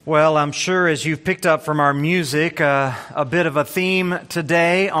Well, I'm sure as you've picked up from our music, a bit of a theme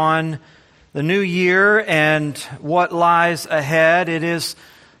today on the new year and what lies ahead. It is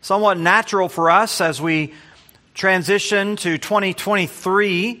somewhat natural for us as we transition to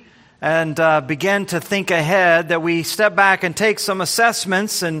 2023 and begin to think ahead that we step back and take some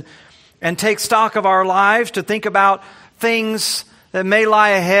assessments and take stock of our lives to think about things that may lie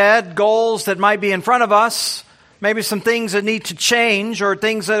ahead, goals that might be in front of us, maybe some things that need to change or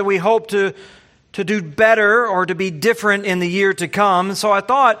things that we hope to do better or to be different in the year to come. And so I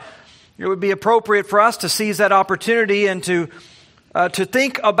thought it would be appropriate for us to seize that opportunity and to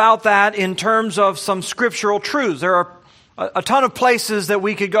think about that in terms of some scriptural truths. There are a ton of places that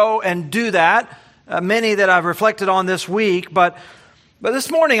we could go and do that, many that I've reflected on this week. But this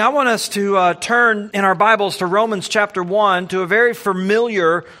morning I want us to turn in our Bibles to Romans chapter 1, to a very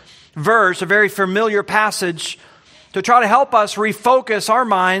familiar verse, a very familiar passage, to try to help us refocus our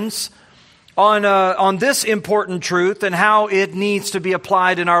minds on this important truth and how it needs to be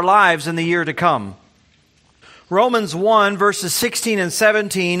applied in our lives in the year to come. Romans 1, verses 16 and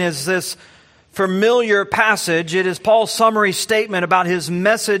 17 is this familiar passage. It is Paul's summary statement about his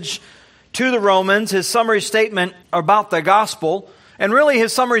message to the Romans, his summary statement about the gospel, and really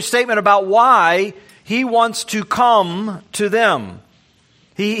his summary statement about why he wants to come to them.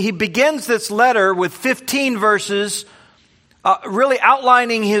 He begins this letter with 15 verses, really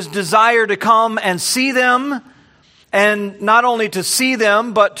outlining his desire to come and see them, and not only to see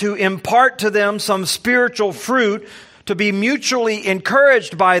them, but to impart to them some spiritual fruit, to be mutually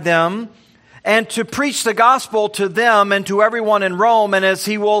encouraged by them, and to preach the gospel to them and to everyone in Rome. And as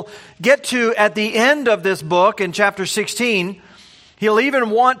he will get to at the end of this book, in chapter 16, he'll even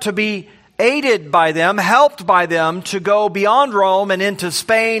want to be aided by them, helped by them to go beyond Rome and into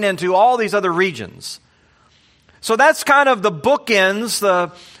Spain and to all these other regions. So that's kind of the bookends,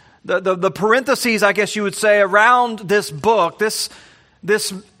 the parentheses, I guess you would say, around this book, this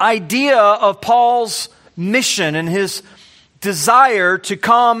idea of Paul's mission and his desire to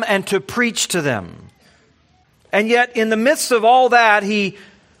come and to preach to them. And yet, in the midst of all that, he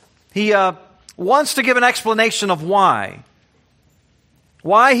wants to give an explanation of why.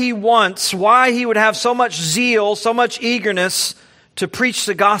 Why he would have so much zeal, so much eagerness to preach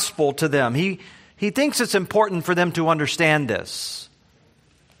the gospel to them. He thinks it's important for them to understand this.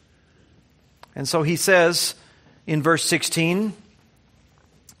 And so he says in verse 16,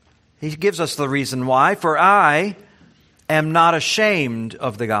 he gives us the reason why. For I am not ashamed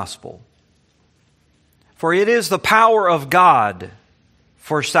of the gospel. For it is the power of God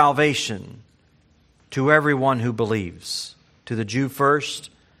for salvation to everyone who believes, to the Jew first,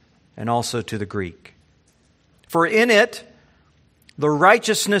 and also to the Greek. For in it, the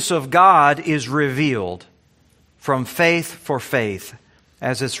righteousness of God is revealed from faith for faith,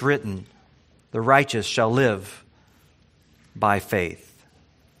 as it's written, the righteous shall live by faith.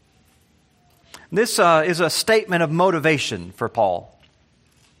 This is a statement of motivation for Paul.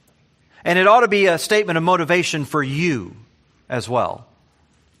 And it ought to be a statement of motivation for you as well.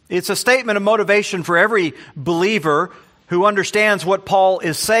 It's a statement of motivation for every believer who understands what Paul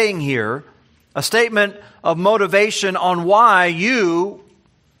is saying here, a statement of motivation on why you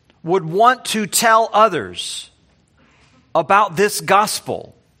would want to tell others about this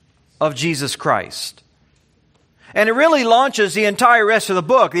gospel of Jesus Christ. And it really launches the entire rest of the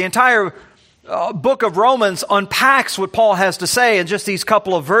book. The entire book of Romans unpacks what Paul has to say in just these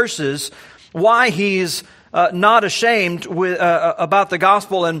couple of verses, why he's not ashamed about the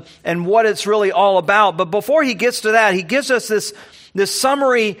gospel and what it's really all about. But before he gets to that, he gives us this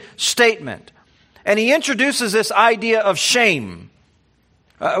summary statement. And he introduces this idea of shame,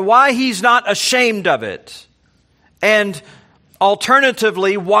 why he's not ashamed of it, and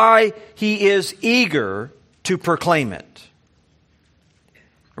alternatively, why he is eager to proclaim it.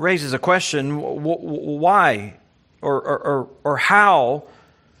 It raises a question, why or how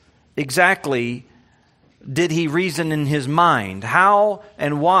exactly did he reason in his mind? How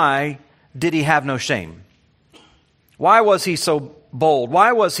and why did he have no shame? Why was he so bold?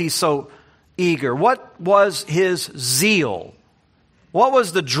 Why was he so eager? What was his zeal? What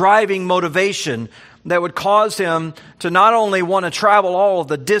was the driving motivation that would cause him to not only want to travel all of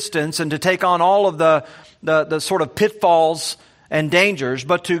the distance and to take on all of the sort of pitfalls and dangers,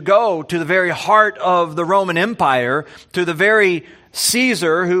 but to go to the very heart of the Roman Empire, to the very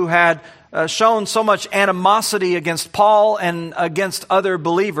Caesar who had shown so much animosity against Paul and against other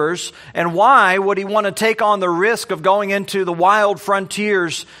believers? And why would he want to take on the risk of going into the wild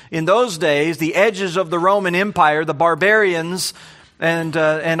frontiers in those days, the edges of the Roman Empire, the barbarians and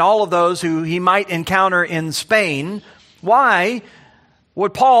all of those who he might encounter in Spain? Why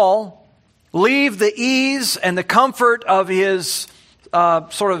would Paul leave the ease and the comfort of his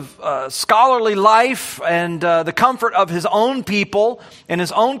scholarly life and the comfort of his own people and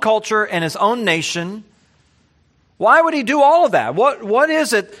his own culture and his own nation? Why would he do all of that? What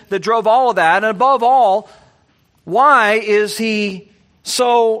is it that drove all of that? And above all, why is he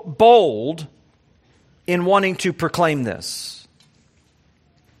so bold in wanting to proclaim this?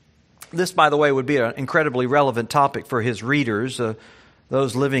 This, by the way, would be an incredibly relevant topic for his readers,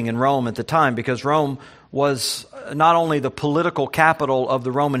 those living in Rome at the time, because Rome was not only the political capital of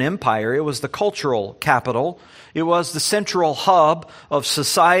the Roman Empire, it was the cultural capital. It was the central hub of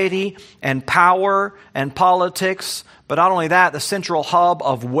society and power and politics. But not only that, the central hub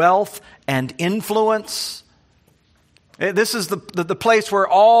of wealth and influence. This is the place where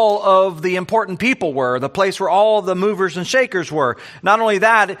all of the important people were, the place where all of the movers and shakers were. Not only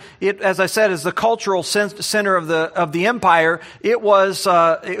that, it, as I said, is the cultural center of the empire. It was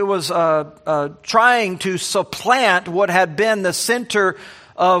trying to supplant what had been the center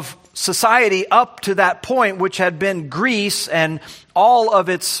of society up to that point, which had been Greece and all of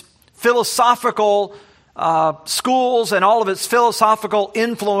its philosophical schools and all of its philosophical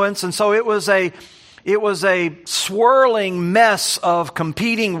influence. And so it was a swirling mess of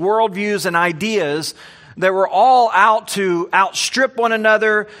competing worldviews and ideas that were all out to outstrip one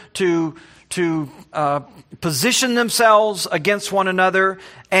another, to position themselves against one another,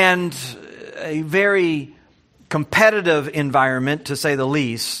 and a very competitive environment, to say the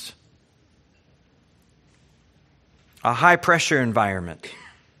least. A high-pressure environment.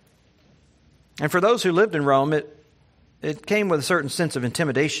 And for those who lived in Rome, it came with a certain sense of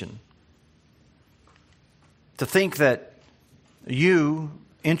intimidation. To think that you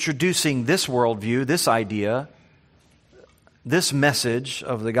introducing this worldview, this idea, this message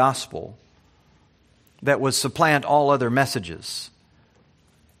of the gospel that would supplant all other messages,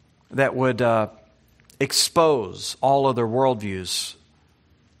 that would expose all other worldviews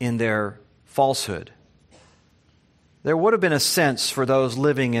in their falsehood. There would have been a sense for those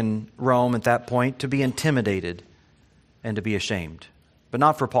living in Rome at that point to be intimidated and to be ashamed, but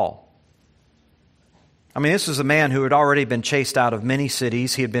not for Paul. I mean, this was a man who had already been chased out of many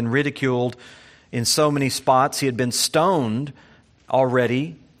cities. He had been ridiculed in so many spots. He had been stoned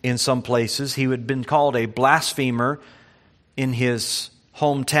already in some places. He had been called a blasphemer in his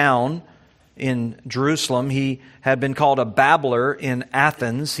hometown in Jerusalem. He had been called a babbler in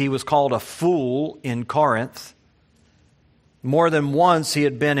Athens. He was called a fool in Corinth. More than once he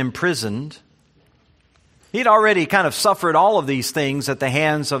had been imprisoned. He'd already kind of suffered all of these things at the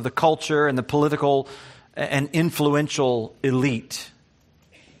hands of the culture and the political and influential elite.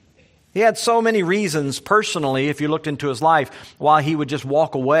 He had so many reasons personally, if you looked into his life, why he would just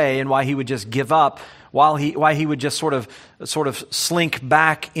walk away and why he would just give up, why he would just sort of slink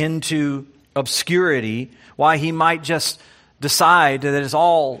back into obscurity, why he might just decide that it's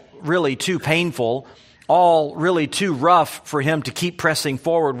all really too painful, all really too rough for him to keep pressing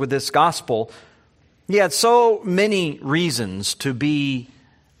forward with this gospel. He had so many reasons to be,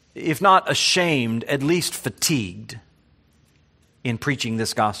 if not ashamed, at least fatigued in preaching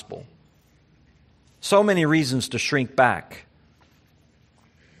this gospel. So many reasons to shrink back.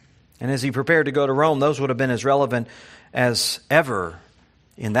 And as he prepared to go to Rome, those would have been as relevant as ever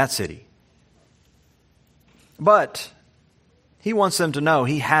in that city. But he wants them to know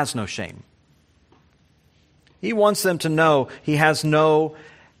he has no shame. He wants them to know he has no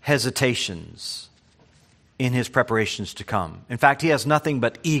hesitations in his preparations to come. In fact, he has nothing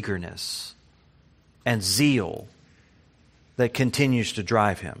but eagerness and zeal that continues to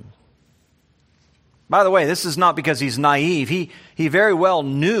drive him. By the way, this is not because he's naive. He very well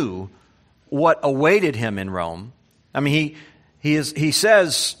knew what awaited him in Rome. I mean, he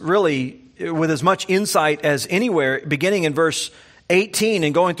says really with as much insight as anywhere, beginning in verse 18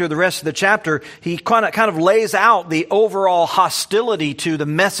 and going through the rest of the chapter, he kind of lays out the overall hostility to the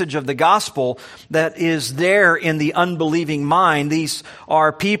message of the gospel that is there in the unbelieving mind. These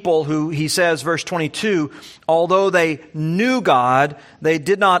are people who, he says, verse 22, although they knew God, they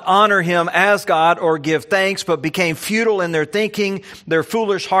did not honor him as God or give thanks, but became futile in their thinking. Their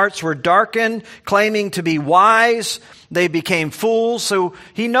foolish hearts were darkened, claiming to be wise. They became fools. So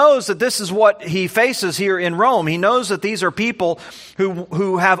he knows that this is what he faces here in Rome. He knows that these are people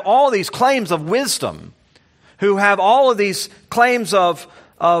who have all these claims of wisdom, who have all of these claims of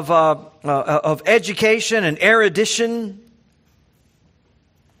education and erudition.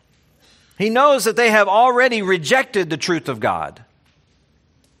 He knows that they have already rejected the truth of God.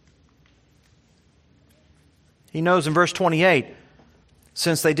 He knows in verse 28,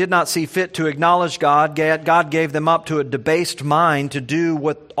 Since they did not see fit to acknowledge God, God gave them up to a debased mind to do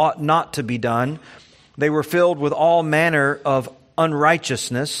what ought not to be done. They were filled with all manner of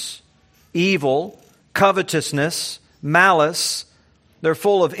unrighteousness, evil, covetousness, malice. They're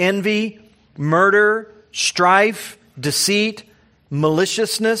full of envy, murder, strife, deceit,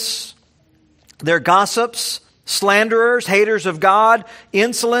 maliciousness. They're gossips, slanderers, haters of God,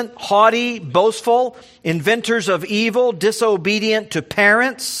 insolent, haughty, boastful, inventors of evil, disobedient to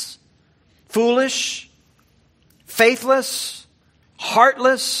parents, foolish, faithless,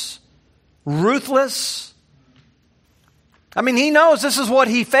 heartless, ruthless. I mean, he knows this is what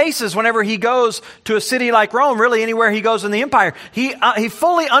he faces whenever he goes to a city like Rome, really anywhere he goes in the empire. He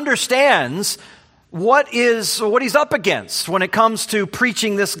fully understands what he's up against when it comes to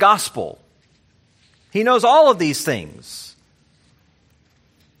preaching this gospel. He knows all of these things.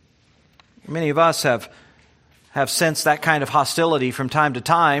 Many of us have sensed that kind of hostility from time to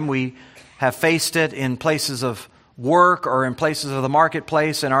time. We have faced it in places of work or in places of the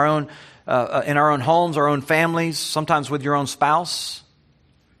marketplace, in our own homes, our own families, sometimes with your own spouse.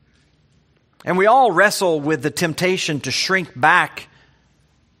 And we all wrestle with the temptation to shrink back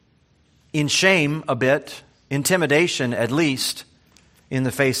in shame a bit, intimidation at least, in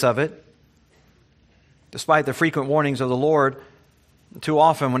the face of it. Despite the frequent warnings of the Lord, too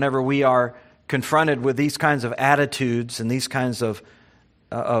often whenever we are confronted with these kinds of attitudes and these kinds of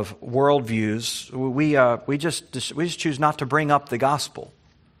worldviews, we just choose not to bring up the gospel.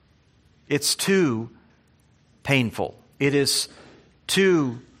 It's too painful. It is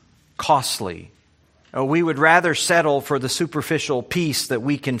too costly. We would rather settle for the superficial peace that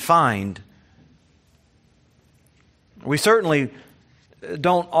we can find. We certainly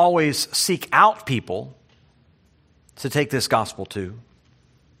don't always seek out people to take this gospel to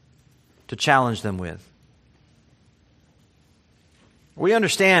challenge them with. We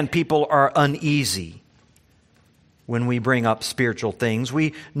understand people are uneasy when we bring up spiritual things.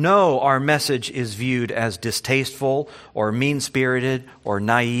 We know our message is viewed as distasteful or mean-spirited or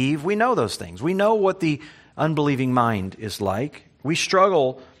naive. We know those things. We know what the unbelieving mind is like. We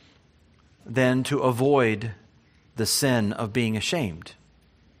struggle then to avoid the sin of being ashamed.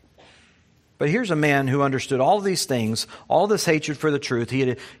 But here's a man who understood all of these things, all this hatred for the truth. He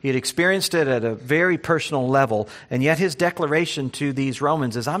had experienced it at a very personal level, and yet his declaration to these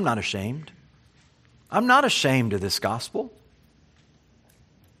Romans is, I'm not ashamed. I'm not ashamed of this gospel.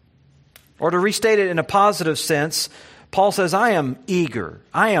 Or to restate it in a positive sense, Paul says, I am eager,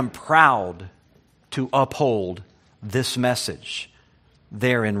 I am proud to uphold this message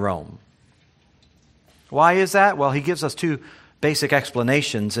there in Rome. Why is that? Well, he gives us two basic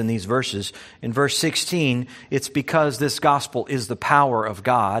explanations in these verses. In verse 16, it's because this gospel is the power of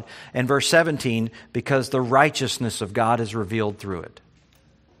God. And verse 17, because the righteousness of God is revealed through it.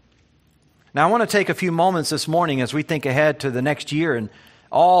 Now, I want to take a few moments this morning as we think ahead to the next year and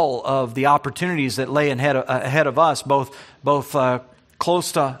all of the opportunities that lay ahead of us, both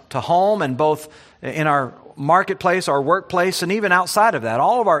close to home and both in our marketplace, our workplace, and even outside of that,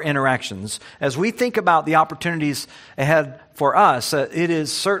 all of our interactions. As we think about the opportunities ahead for us, it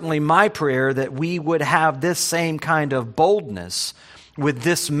is certainly my prayer that we would have this same kind of boldness with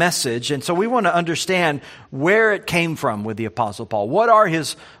this message. And so we want to understand where it came from with the Apostle Paul. What are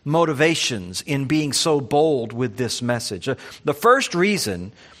his motivations in being so bold with this message? The first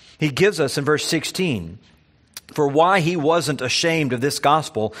reason he gives us in verse 16 for why he wasn't ashamed of this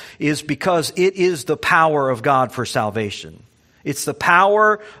gospel is because it is the power of God for salvation. It's the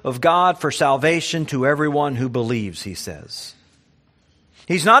power of God for salvation to everyone who believes, he says.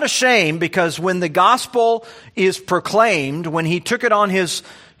 He's not ashamed because when the gospel is proclaimed, when he took it on his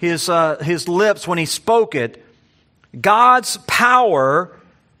lips, when he spoke it, God's power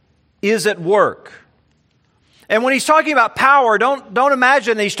is at work. And when he's talking about power, don't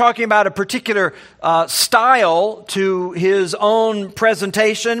imagine that he's talking about a particular style to his own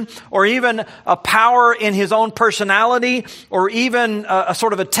presentation, or even a power in his own personality, or even a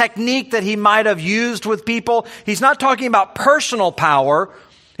sort of a technique that he might have used with people. He's not talking about personal power.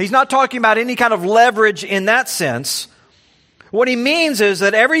 He's not talking about any kind of leverage in that sense. What he means is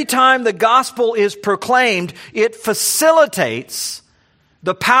that every time the gospel is proclaimed, it facilitates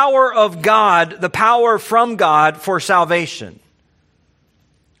the power of God, the power from God for salvation.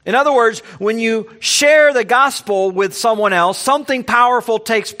 In other words, when you share the gospel with someone else, something powerful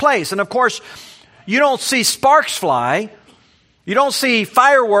takes place. And of course, you don't see sparks fly. You don't see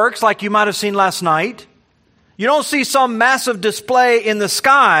fireworks like you might have seen last night. You don't see some massive display in the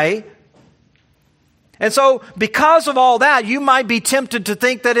sky. And so, because of all that, you might be tempted to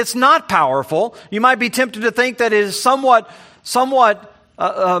think that it's not powerful. You might be tempted to think that it is somewhat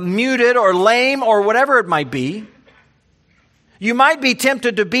muted or lame or whatever it might be. You might be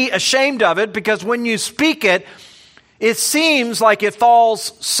tempted to be ashamed of it because when you speak it, it seems like it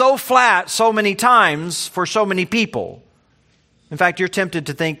falls so flat so many times for so many people. In fact, you're tempted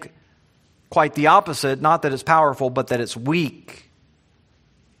to think quite the opposite, not that it's powerful, but that it's weak,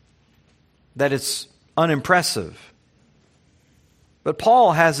 that it's unimpressive. But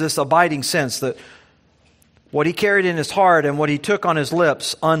Paul has this abiding sense that what he carried in his heart and what he took on his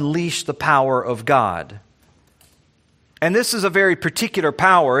lips unleashed the power of God. And this is a very particular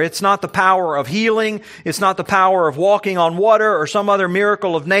power. It's not the power of healing. It's not the power of walking on water or some other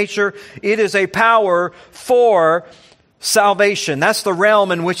miracle of nature. It is a power for salvation. That's the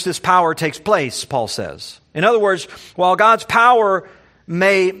realm in which this power takes place, Paul says. In other words, while God's power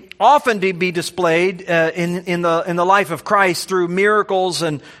may often be displayed in the life of Christ through miracles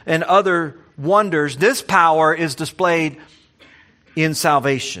and other wonders, this power is displayed in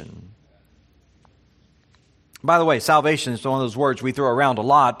salvation. By the way, salvation is one of those words we throw around a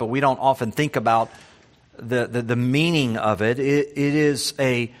lot, but we don't often think about the meaning of it. It is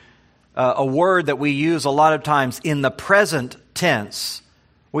a word that we use a lot of times in the present tense.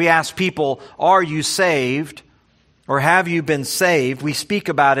 We ask people, are you saved? Or have you been saved? We speak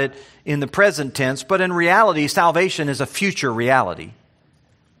about it in the present tense, but in reality, salvation is a future reality.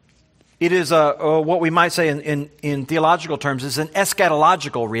 It is what we might say in theological terms is an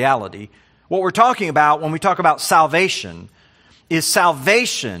eschatological reality. What we're talking about when we talk about salvation is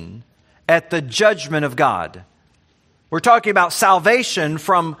salvation at the judgment of God. We're talking about salvation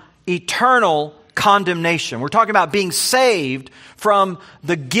from eternal condemnation. We're talking about being saved from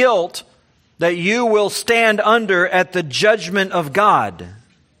the guilt that you will stand under at the judgment of God.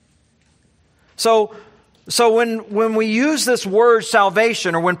 So when we use this word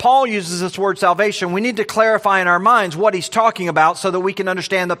salvation, or when Paul uses this word salvation, we need to clarify in our minds what he's talking about so that we can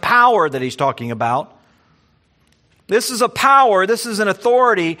understand the power that he's talking about. This is a power, this is an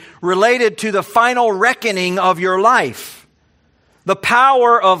authority related to the final reckoning of your life. The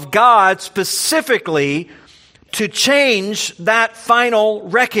power of God specifically to change that final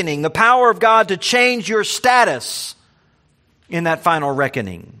reckoning. The power of God to change your status in that final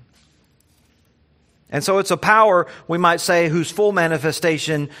reckoning. And so it's a power, we might say, whose full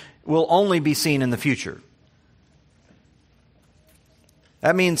manifestation will only be seen in the future.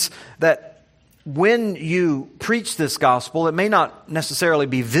 That means that when you preach this gospel, it may not necessarily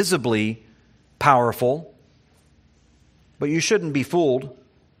be visibly powerful, but you shouldn't be fooled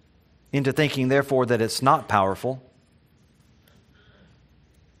into thinking, therefore, that it's not powerful.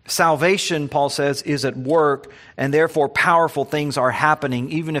 Salvation, Paul says, is at work, and therefore powerful things are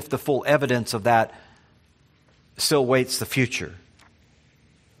happening, even if the full evidence of that still waits the future.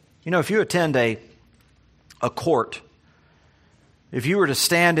 You know, if you attend a court, if you were to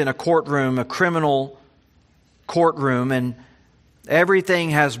stand in a courtroom, a criminal courtroom, and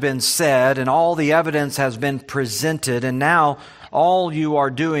everything has been said and all the evidence has been presented, and now all you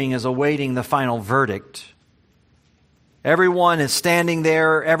are doing is awaiting the final verdict. Everyone is standing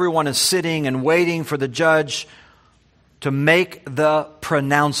there, everyone is sitting and waiting for the judge to make the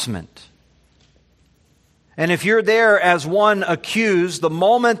pronouncement. And if you're there as one accused, the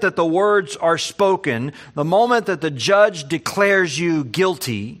moment that the words are spoken, the moment that the judge declares you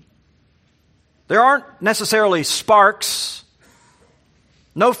guilty, there aren't necessarily sparks,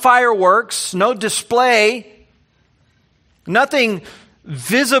 no fireworks, no display, nothing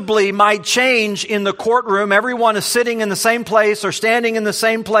visibly might change in the courtroom. Everyone is sitting in the same place or standing in the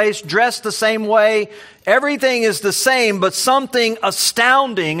same place, dressed the same way. Everything is the same, but something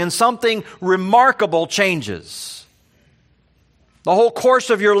astounding and something remarkable changes. The whole course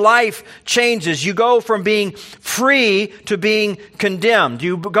of your life changes. You go from being free to being condemned.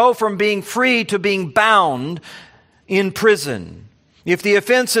 You go from being free to being bound in prison. If the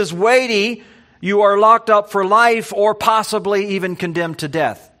offense is weighty, you are locked up for life or possibly even condemned to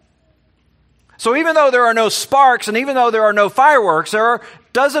death. So even though there are no sparks and even though there are no fireworks,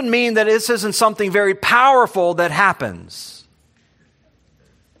 doesn't mean that this isn't something very powerful that happens.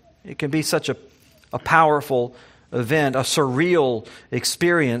 It can be such a powerful event, a surreal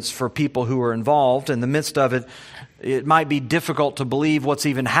experience for people who are involved. In the midst of it, it might be difficult to believe what's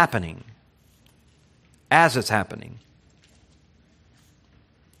even happening as it's happening.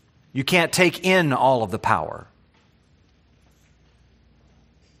 You can't take in all of the power.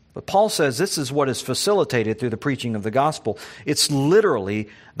 But Paul says this is what is facilitated through the preaching of the gospel. It's literally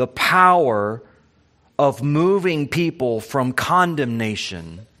the power of moving people from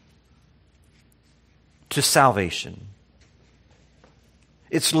condemnation to salvation.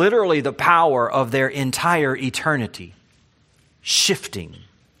 It's literally the power of their entire eternity. shifting.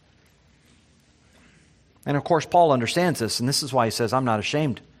 And of course, Paul understands this, and this is why he says, I'm not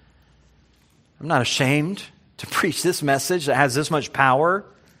ashamed. I'm not ashamed to preach this message that has this much power.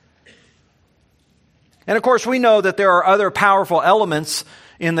 And of course, we know that there are other powerful elements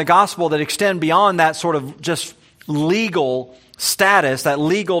in the gospel that extend beyond that sort of just legal status, that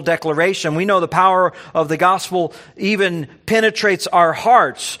legal declaration. We know the power of the gospel even penetrates our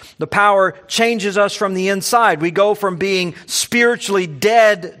hearts. The power changes us from the inside. We go from being spiritually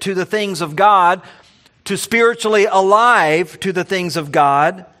dead to the things of God to spiritually alive to the things of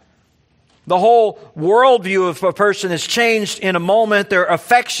God. The whole worldview of a person is changed in a moment. Their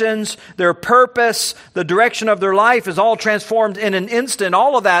affections, their purpose, the direction of their life is all transformed in an instant.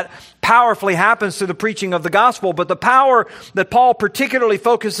 All of that powerfully happens through the preaching of the gospel. But the power that Paul particularly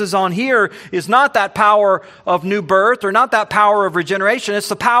focuses on here is not that power of new birth or not that power of regeneration. It's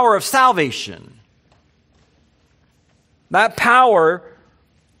the power of salvation. That power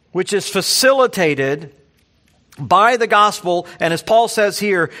which is facilitated by the gospel, and as Paul says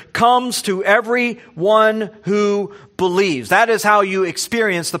here, comes to everyone who believes. That is how you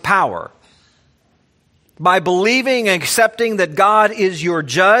experience the power. By believing and accepting that God is your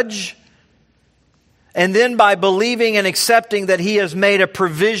judge, and then by believing and accepting that He has made a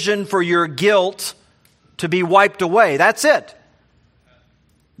provision for your guilt to be wiped away. That's it.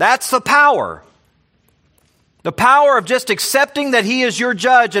 That's the power. The power of just accepting that He is your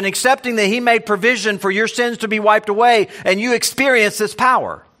judge and accepting that He made provision for your sins to be wiped away, and you experience this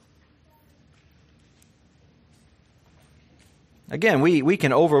power. Again, we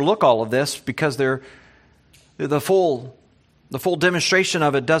can overlook all of this because the full demonstration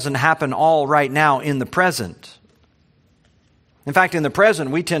of it doesn't happen all right now in the present. In fact, in the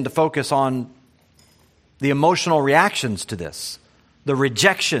present, we tend to focus on the emotional reactions to this, the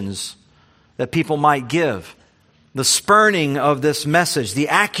rejections that people might give, the spurning of this message, the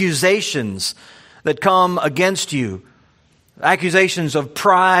accusations that come against you, accusations of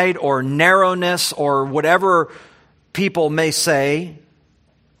pride or narrowness or whatever people may say,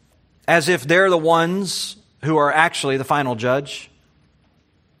 as if they're the ones who are actually the final judge.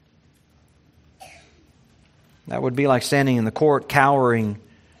 That would be like standing in the court cowering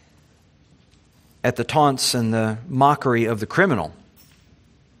at the taunts and the mockery of the criminal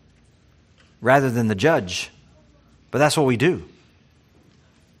rather than the judge. But that's what we do.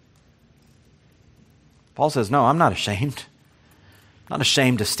 Paul says, no, I'm not ashamed. I'm not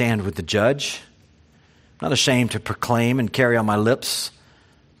ashamed to stand with the judge. I'm not ashamed to proclaim and carry on my lips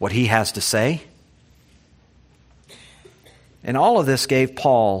what he has to say. And all of this gave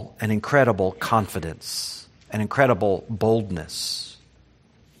Paul an incredible confidence, an incredible boldness.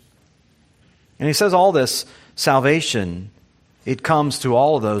 And he says all this salvation, it comes to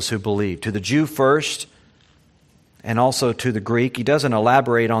all of those who believe, to the Jew first, and also to the Greek. He doesn't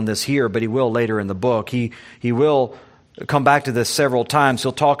elaborate on this here, but he will later in the book. He will come back to this several times.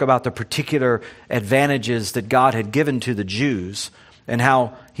 He'll talk about the particular advantages that God had given to the Jews and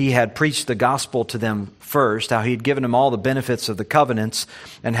how He had preached the gospel to them first, how He had given them all the benefits of the covenants,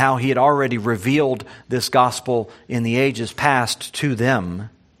 and how He had already revealed this gospel in the ages past to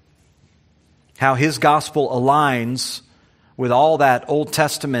them. How His gospel aligns with all that Old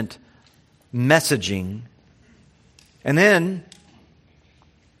Testament messaging. And then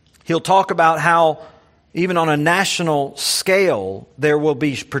he'll talk about how even on a national scale, there will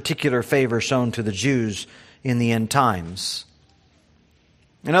be particular favor shown to the Jews in the end times.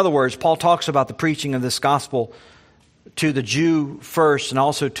 In other words, Paul talks about the preaching of this gospel to the Jew first and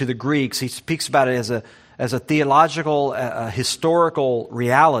also to the Greeks. He speaks about it as a theological, historical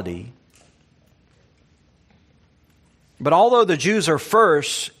reality. But although the Jews are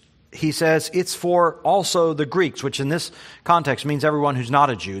first, he says it's for also the Greeks, which in this context means everyone who's not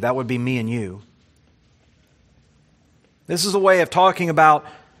a Jew. That would be me and you. This is a way of talking about,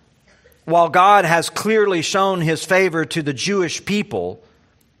 while God has clearly shown His favor to the Jewish people,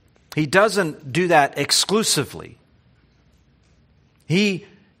 He doesn't do that exclusively. He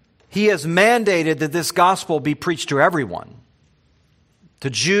has mandated that this gospel be preached to everyone. To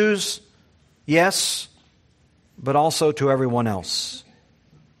Jews, yes, but also to everyone else.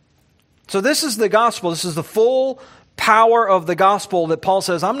 So this is the gospel. This is the full power of the gospel that Paul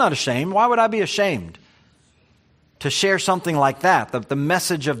says, I'm not ashamed. Why would I be ashamed to share something like that? The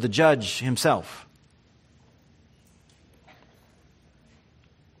message of the judge himself.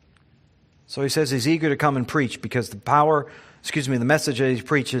 So he says he's eager to come and preach because the message that he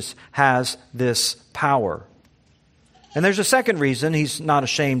preaches has this power. And there's a second reason he's not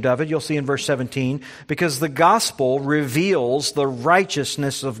ashamed of it. You'll see in verse 17, because the gospel reveals the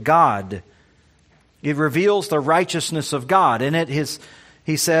righteousness of God. It reveals the righteousness of God. In it,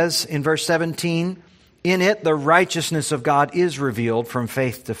 he says in verse 17, in it the righteousness of God is revealed from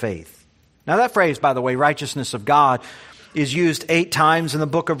faith to faith. Now that phrase, by the way, righteousness of God, is used 8 times in the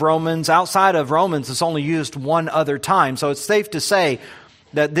book of Romans. Outside of Romans, it's only used one other time. So it's safe to say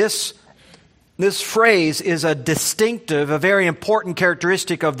that this phrase is a distinctive, a very important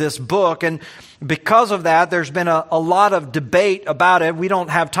characteristic of this book. And because of that, there's been a lot of debate about it. We don't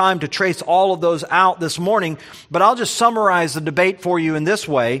have time to trace all of those out this morning, but I'll just summarize the debate for you in this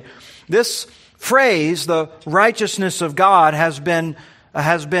way. This phrase, the righteousness of God, has been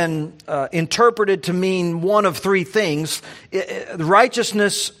interpreted to mean one of 3 things.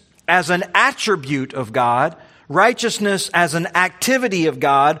 Righteousness as an attribute of God, righteousness as an activity of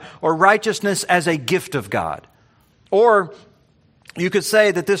God, or righteousness as a gift of God. Or you could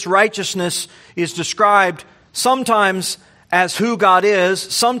say that this righteousness is described sometimes as who God is,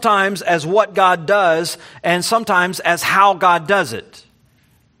 sometimes as what God does, and sometimes as how God does it.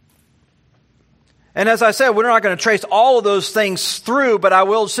 And as I said, we're not going to trace all of those things through, but I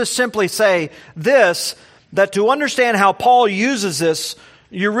will just simply say this, that to understand how Paul uses this,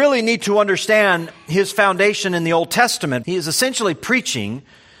 you really need to understand his foundation in the Old Testament. He is essentially preaching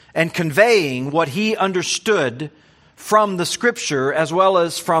and conveying what he understood from the Scripture as well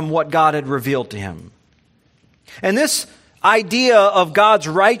as from what God had revealed to him. And this idea of God's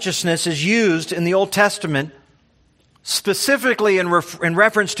righteousness is used in the Old Testament specifically in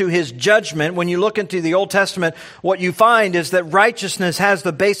reference to His judgment. When you look into the Old Testament, what you find is that righteousness has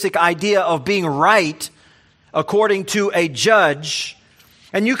the basic idea of being right according to a judge.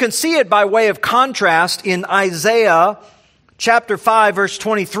 And you can see it by way of contrast in Isaiah chapter 5, verse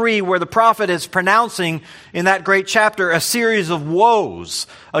 23, where the prophet is pronouncing in that great chapter a series of woes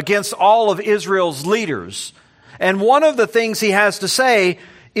against all of Israel's leaders. And one of the things he has to say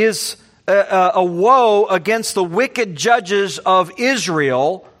is a woe against the wicked judges of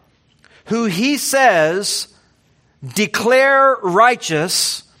Israel, who he says declare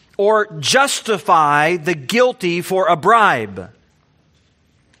righteous or justify the guilty for a bribe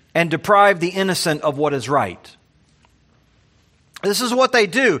and deprive the innocent of what is right. This is what they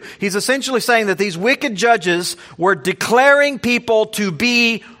do. He's essentially saying that these wicked judges were declaring people to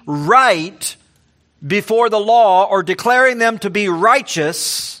be right before the law, or declaring them to be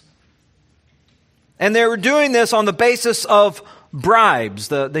righteous. And they were doing this on the basis of bribes.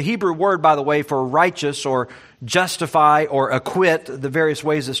 The Hebrew word, by the way, for righteous or justify or acquit, the various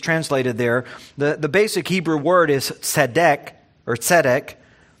ways it's translated there. The basic Hebrew word is tzedek or tzedek.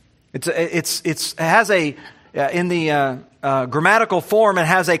 It has a in the grammatical form, it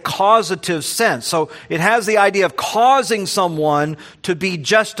has a causative sense. So it has the idea of causing someone to be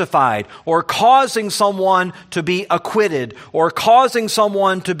justified, or causing someone to be acquitted, or causing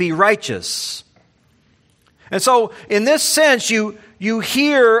someone to be righteous. And so in this sense, you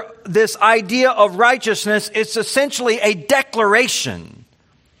hear this idea of righteousness. It's essentially a declaration.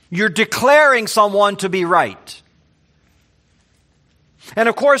 You're declaring someone to be right. And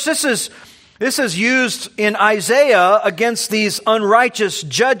of course, this is used in Isaiah against these unrighteous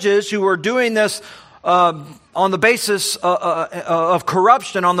judges who are doing this on the basis of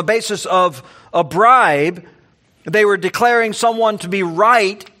corruption, on the basis of a bribe. They were declaring someone to be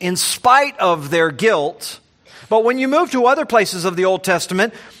right in spite of their guilt. But when you move to other places of the Old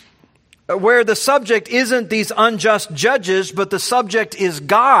Testament, where the subject isn't these unjust judges, but the subject is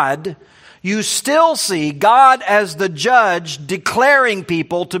God, you still see God as the judge declaring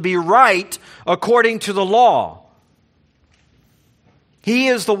people to be right according to the law. He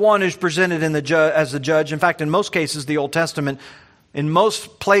is the one who's presented as the judge. In fact, in most cases, the Old Testament, in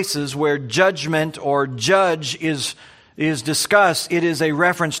most places where judgment or judge is discussed, it is a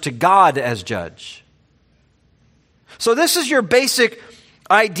reference to God as judge. So this is your basic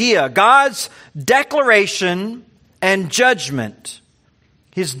idea. God's declaration and judgment.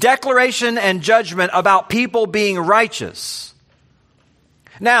 His declaration and judgment about people being righteous.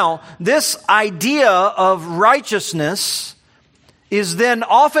 Now, this idea of righteousness is then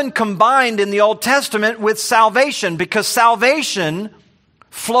often combined in the Old Testament with salvation, because salvation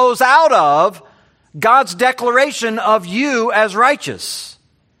flows out of God's declaration of you as righteous.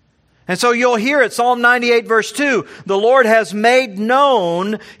 And so you'll hear it, Psalm 98 verse 2, the Lord has made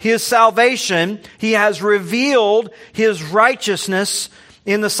known His salvation. He has revealed His righteousness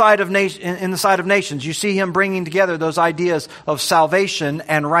in the sight of nations. You see Him bringing together those ideas of salvation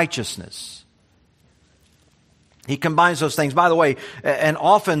and righteousness. He combines those things, by the way, and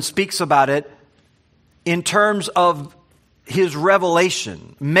often speaks about it in terms of His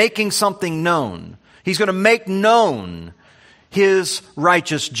revelation, making something known. He's going to make known His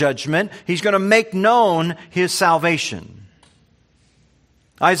righteous judgment. He's going to make known His salvation.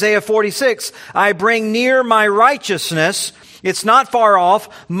 Isaiah 46, I bring near my righteousness. It's not far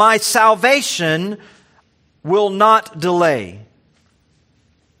off. My salvation will not delay.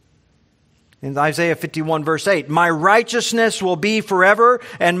 In Isaiah 51 verse 8, my righteousness will be forever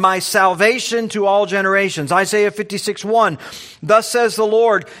and my salvation to all generations. Isaiah 56 1, thus says the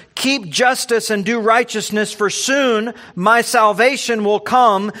Lord, keep justice and do righteousness, for soon my salvation will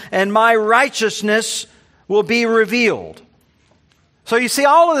come and my righteousness will be revealed. So you see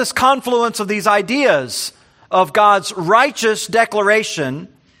all of this confluence of these ideas of God's righteous declaration,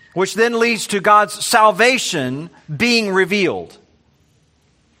 which then leads to God's salvation being revealed.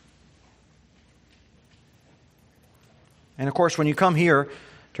 And of course, when you come here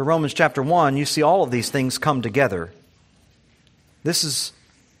to Romans chapter 1, you see all of these things come together. This is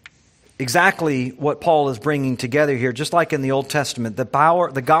exactly what Paul is bringing together here, just like in the Old Testament.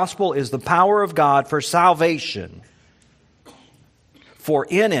 The gospel is the power of God for salvation. For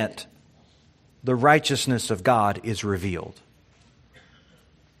in it, the righteousness of God is revealed.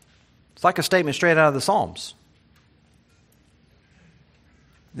 It's like a statement straight out of the Psalms.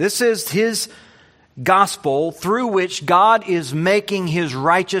 This is His gospel through which God is making His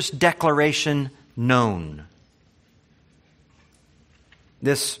righteous declaration known.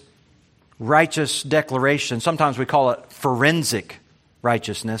 This righteous declaration, sometimes we call it forensic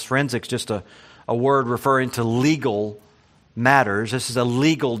righteousness. Forensic is just a word referring to legal matters. This is a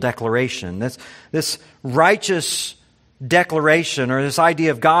legal declaration. This righteous declaration, or this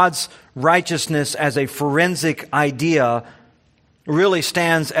idea of God's righteousness as a forensic idea, really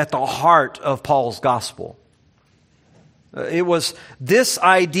stands at the heart of Paul's gospel. It was this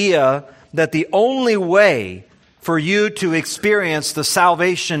idea that the only way for you to experience the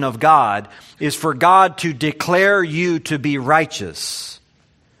salvation of God is for God to declare you to be righteous.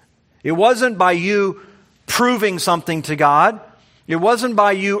 It wasn't by you proving something to God. It wasn't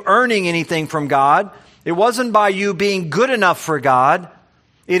by you earning anything from God. It wasn't by you being good enough for God.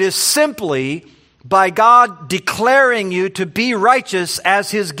 It is simply by God declaring you to be righteous as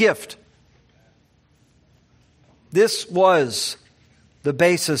His gift. This was the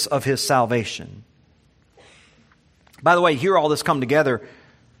basis of His salvation. By the way, hear all this come together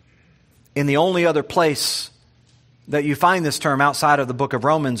in the only other place that you find this term outside of the book of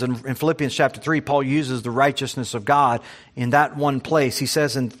Romans. In Philippians chapter 3, Paul uses the righteousness of God in that one place. He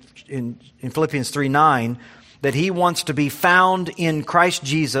says in Philippians 3:9 that he wants to be found in Christ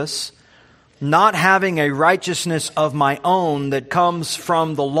Jesus, not having a righteousness of my own that comes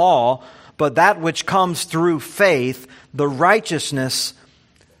from the law, but that which comes through faith, the righteousness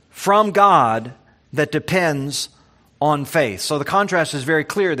from God that depends on faith. So the contrast is very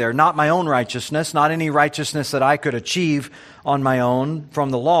clear there. Not my own righteousness, not any righteousness that I could achieve on my own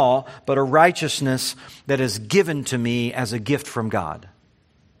from the law, but a righteousness that is given to me as a gift from God.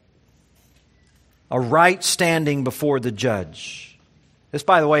 A right standing before the judge. This,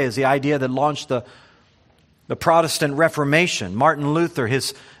 by the way, is the idea that launched the Protestant Reformation. Martin Luther,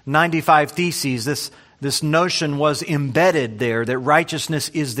 his 95 Theses, this notion was embedded there, that righteousness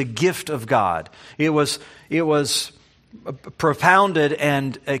is the gift of God. It was propounded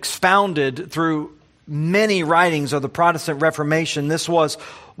and expounded through many writings of the Protestant Reformation. This was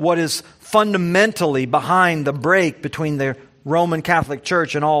what is fundamentally behind the break between the Roman Catholic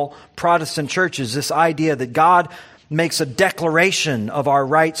Church and all Protestant churches. This idea that God makes a declaration of our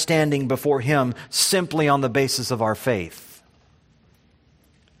right standing before Him simply on the basis of our faith.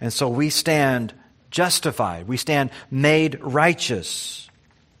 And so we stand justified. We stand made righteous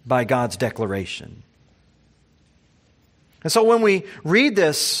by God's declaration. And so when we read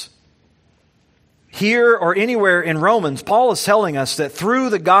this here or anywhere in Romans, Paul is telling us that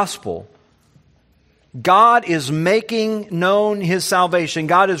through the gospel, God is making known His salvation.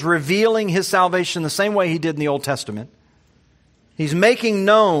 God is revealing His salvation the same way He did in the Old Testament. He's making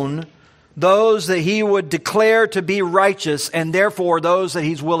known those that He would declare to be righteous, and therefore those that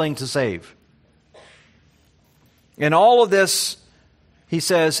He's willing to save. And all of this, he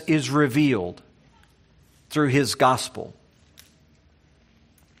says, is revealed through His gospel.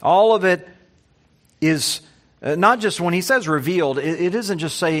 All of it is not just, when he says revealed, it isn't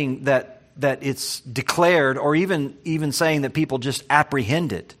just saying that it's declared, or even saying that people just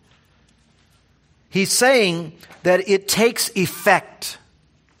apprehend it. He's saying that it takes effect,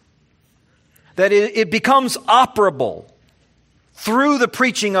 that it becomes operable through the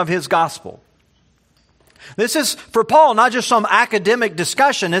preaching of his gospel. This is, for Paul, not just some academic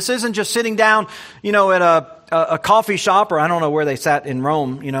discussion. This isn't just sitting down, at a coffee shop, or I don't know where they sat in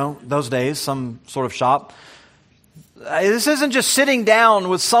Rome, those days, some sort of shop, This isn't just sitting down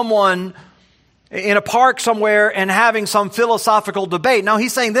with someone in a park somewhere and having some philosophical debate. No,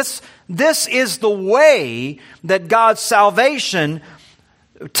 he's saying this is the way that God's salvation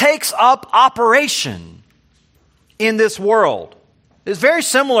takes up operation in this world. It's very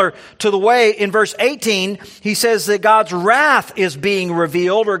similar to the way in verse 18 he says that God's wrath is being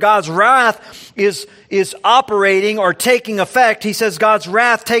revealed, or God's wrath is operating or taking effect. He says God's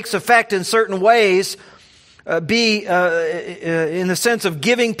wrath takes effect in certain ways, in the sense of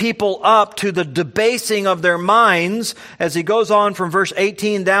giving people up to the debasing of their minds. As he goes on from verse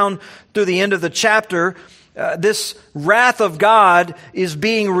 18 down through the end of the chapter, this wrath of God is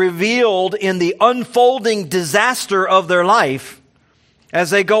being revealed in the unfolding disaster of their life, as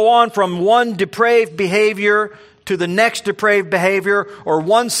they go on from one depraved behavior to the next depraved behavior, or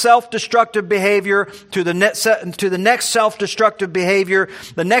one self-destructive behavior to the next self-destructive behavior,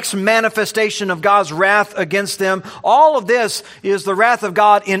 the next manifestation of God's wrath against them. All of this is the wrath of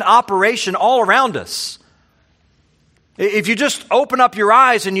God in operation all around us. If you just open up your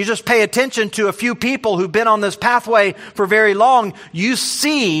eyes and you just pay attention to a few people who've been on this pathway for very long, you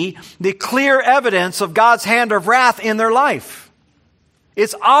see the clear evidence of God's hand of wrath in their life.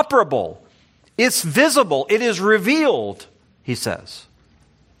 It's operable. It's visible. It is revealed, he says.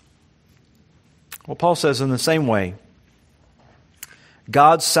 Well, Paul says in the same way,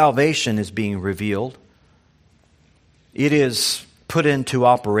 God's salvation is being revealed. It is put into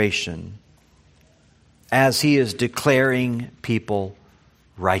operation as he is declaring people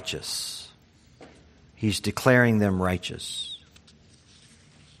righteous. He's declaring them righteous.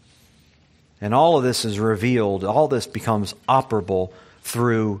 And all of this is revealed, all this becomes operable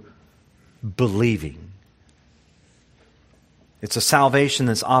through believing. It's a salvation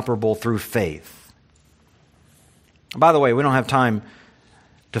that's operable through faith. By the way, we don't have time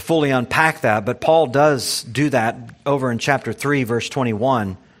to fully unpack that, but Paul does do that over in chapter 3, verse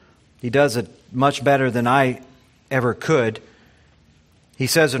 21. He does it much better than I ever could. He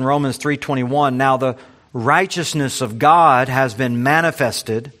says in Romans 3:21, "Now the righteousness of God has been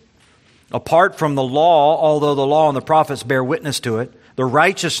manifested apart from the law, although the law and the prophets bear witness to it, the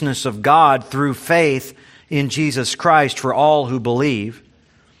righteousness of God through faith in Jesus Christ for all who believe.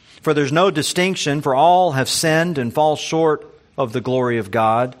 For there's no distinction, for all have sinned and fall short of the glory of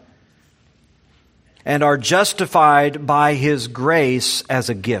God, and are justified by His grace as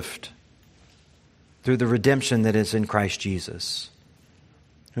a gift through the redemption that is in Christ Jesus,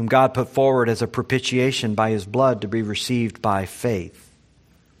 whom God put forward as a propitiation by His blood to be received by faith."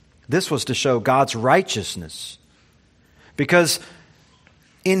 This was to show God's righteousness, because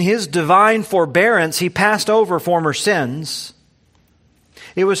in His divine forbearance He passed over former sins.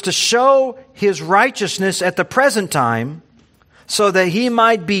 It was to show His righteousness at the present time, so that He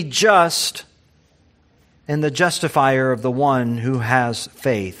might be just and the justifier of the one who has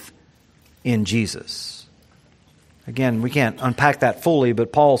faith in Jesus. Again, we can't unpack that fully,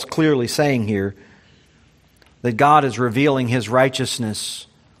 but Paul's clearly saying here that God is revealing His righteousness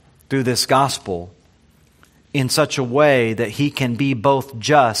through this gospel in such a way that He can be both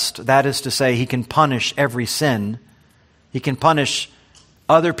just, that is to say, He can punish every sin. He can punish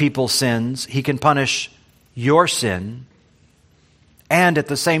other people's sins. He can punish your sin. And at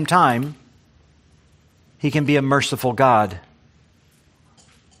the same time, He can be a merciful God.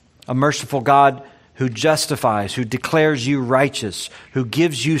 A merciful God who justifies, who declares you righteous, who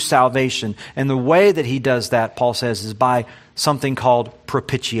gives you salvation. And the way that He does that, Paul says, is by something called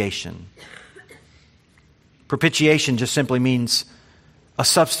propitiation. Propitiation just simply means a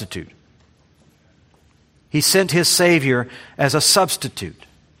substitute. He sent His Savior as a substitute.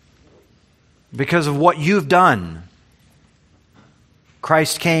 Because of what you've done,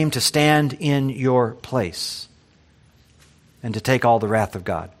 Christ came to stand in your place and to take all the wrath of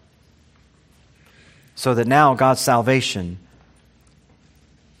God. So that now God's salvation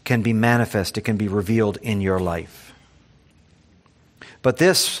can be manifest, it can be revealed in your life. But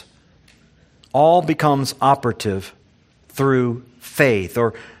this all becomes operative through faith,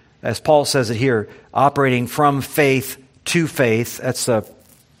 or as Paul says it here, operating from faith to faith. That's a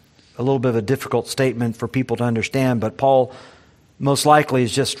little bit of a difficult statement for people to understand, but Paul most likely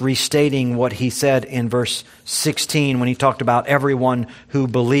is just restating what he said in verse 16 when he talked about everyone who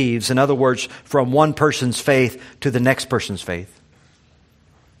believes. In other words, from one person's faith to the next person's faith.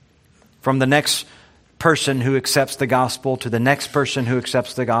 From the next person who accepts the gospel to the next person who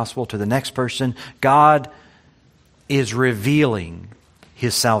accepts the gospel to the next person. God is revealing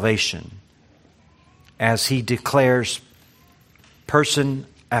His salvation as He declares person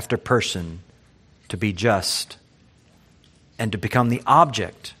after person to be just and to become the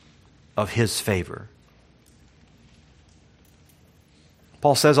object of His favor.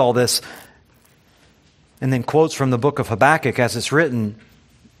 Paul says all this and then quotes from the book of Habakkuk as it's written,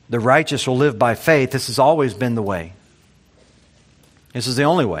 the righteous will live by faith. This has always been the way. This is the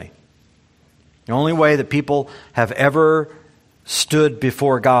only way. The only way that people have ever stood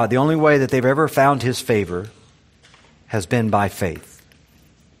before God, the only way that they've ever found His favor has been by faith.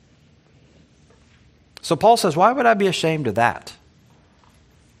 So Paul says, why would I be ashamed of that?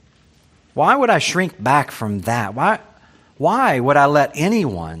 Why would I shrink back from that? Why would I let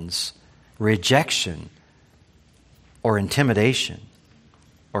anyone's rejection or intimidation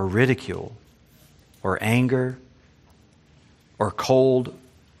or ridicule or anger or cold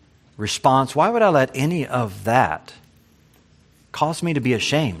response, why would I let any of that cause me to be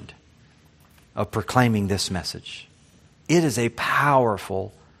ashamed of proclaiming this message? It is a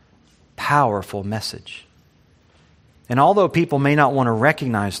powerful, powerful message. And although people may not want to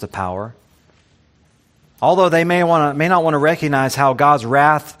recognize the power, although they may not want to recognize how God's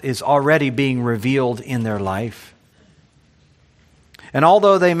wrath is already being revealed in their life, and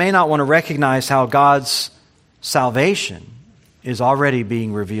although they may not want to recognize how God's salvation is already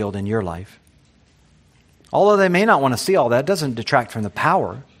being revealed in your life, although they may not want to see all that, doesn't detract from the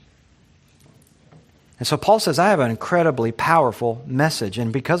power. And so Paul says, I have an incredibly powerful message,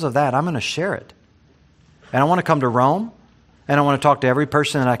 and because of that, I'm going to share it. And I want to come to Rome, and I want to talk to every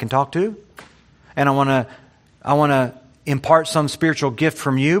person that I can talk to, and I want to impart some spiritual gift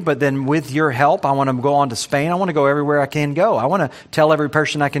from you, but then with your help, I want to go on to Spain. I want to go everywhere I can go. I want to tell every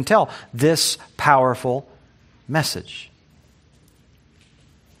person I can tell this powerful message.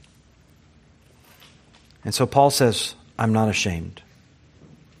 And so Paul says, I'm not ashamed.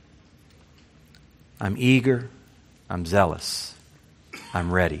 I'm eager. I'm zealous.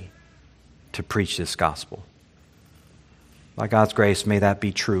 I'm ready to preach this gospel. By God's grace, may that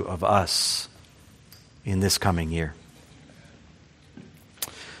be true of us in this coming year.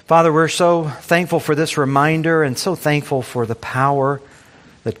 Father, we're so thankful for this reminder and so thankful for the power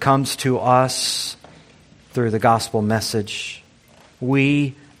that comes to us through the gospel message.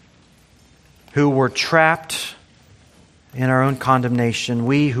 We who were trapped in our own condemnation,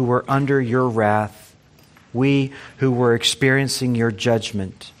 we who were under your wrath, we who were experiencing your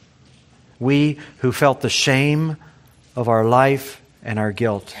judgment, we who felt the shame of our life and our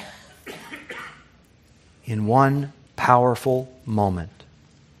guilt, in one powerful moment,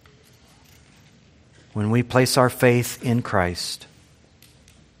 when we place our faith in Christ,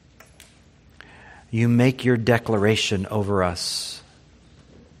 you make your declaration over us.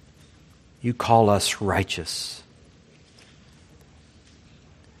 You call us righteous.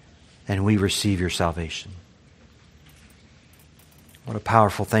 And we receive your salvation. What a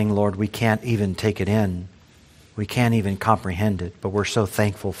powerful thing, Lord. We can't even take it in. We can't even comprehend it, but we're so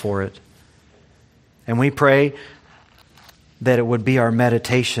thankful for it. And we pray that it would be our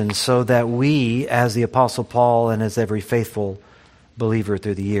meditation so that we, as the Apostle Paul and as every faithful believer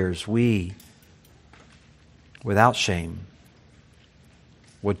through the years, we, without shame,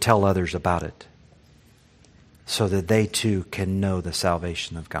 would tell others about it so that they too can know the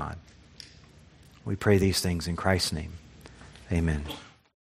salvation of God. We pray these things in Christ's name. Amen.